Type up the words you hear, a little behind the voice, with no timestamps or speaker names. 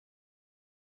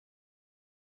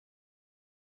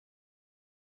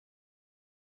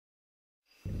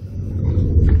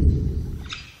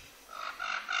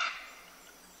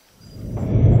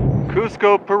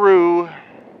Cusco, Peru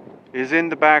is in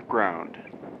the background.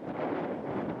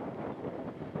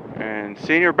 And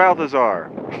Senior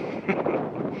Balthazar.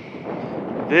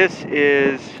 This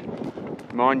is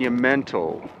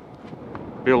monumental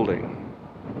building.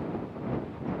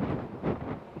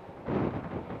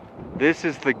 This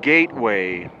is the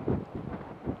gateway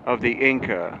of the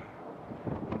Inca.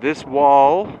 This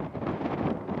wall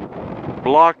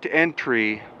blocked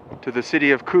entry to the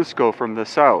city of Cusco from the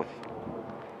south.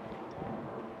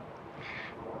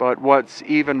 But what's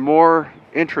even more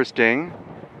interesting,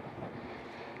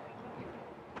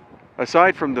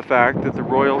 aside from the fact that the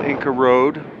Royal Inca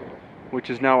Road,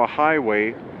 which is now a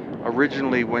highway,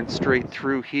 originally went straight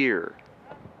through here.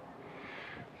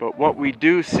 But what we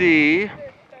do see,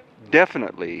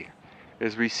 definitely,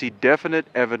 is we see definite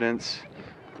evidence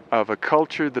of a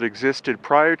culture that existed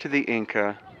prior to the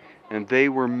Inca, and they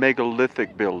were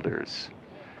megalithic builders.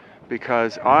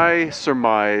 Because I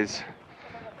surmise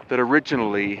that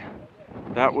originally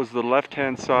that was the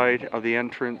left-hand side of the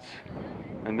entrance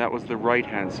and that was the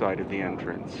right-hand side of the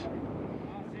entrance.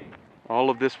 All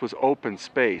of this was open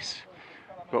space.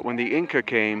 But when the Inca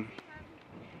came,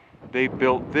 they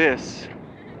built this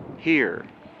here,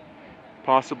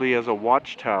 possibly as a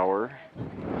watchtower,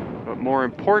 but more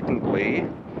importantly,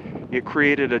 it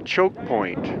created a choke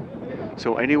point.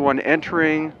 So anyone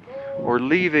entering or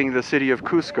leaving the city of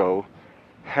Cusco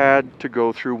had to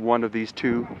go through one of these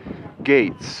two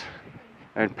gates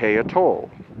and pay a toll.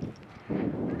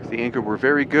 Because the Inca were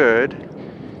very good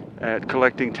at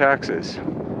collecting taxes.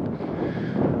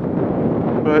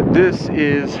 But this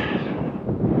is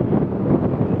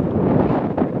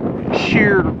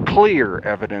sheer, clear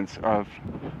evidence of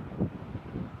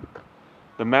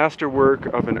the masterwork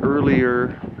of an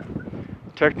earlier,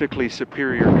 technically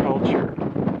superior culture.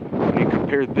 When you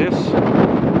compare this,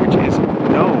 which is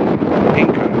known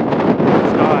Inca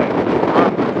style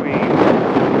from between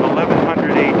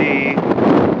 1100 AD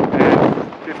and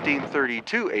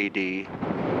 1532 AD,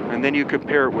 and then you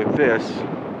compare it with this,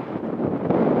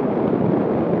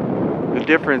 the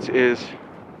difference is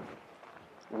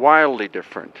wildly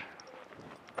different.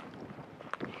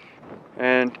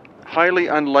 And highly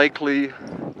unlikely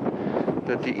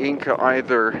that the Inca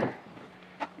either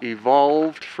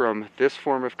evolved from this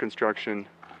form of construction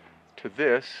to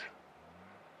this,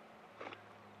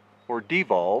 or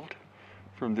devolved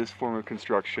from this form of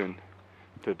construction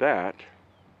to that,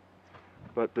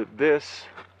 but that this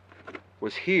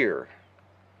was here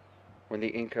when the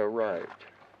Inca arrived.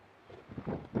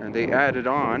 And they added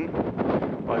on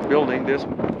by building this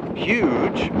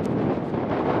huge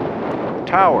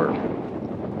tower.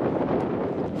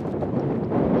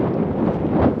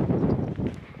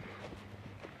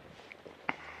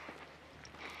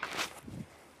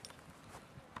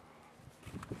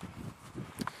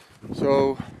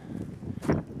 So,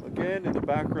 again, in the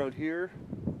background here,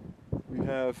 we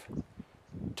have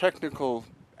technical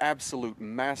absolute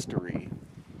mastery.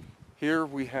 Here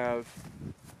we have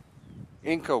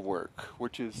Inca work,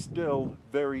 which is still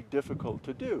very difficult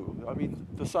to do. I mean,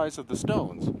 the size of the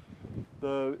stones,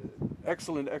 the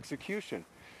excellent execution.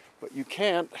 But you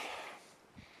can't,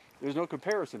 there's no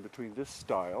comparison between this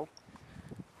style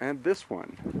and this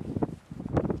one.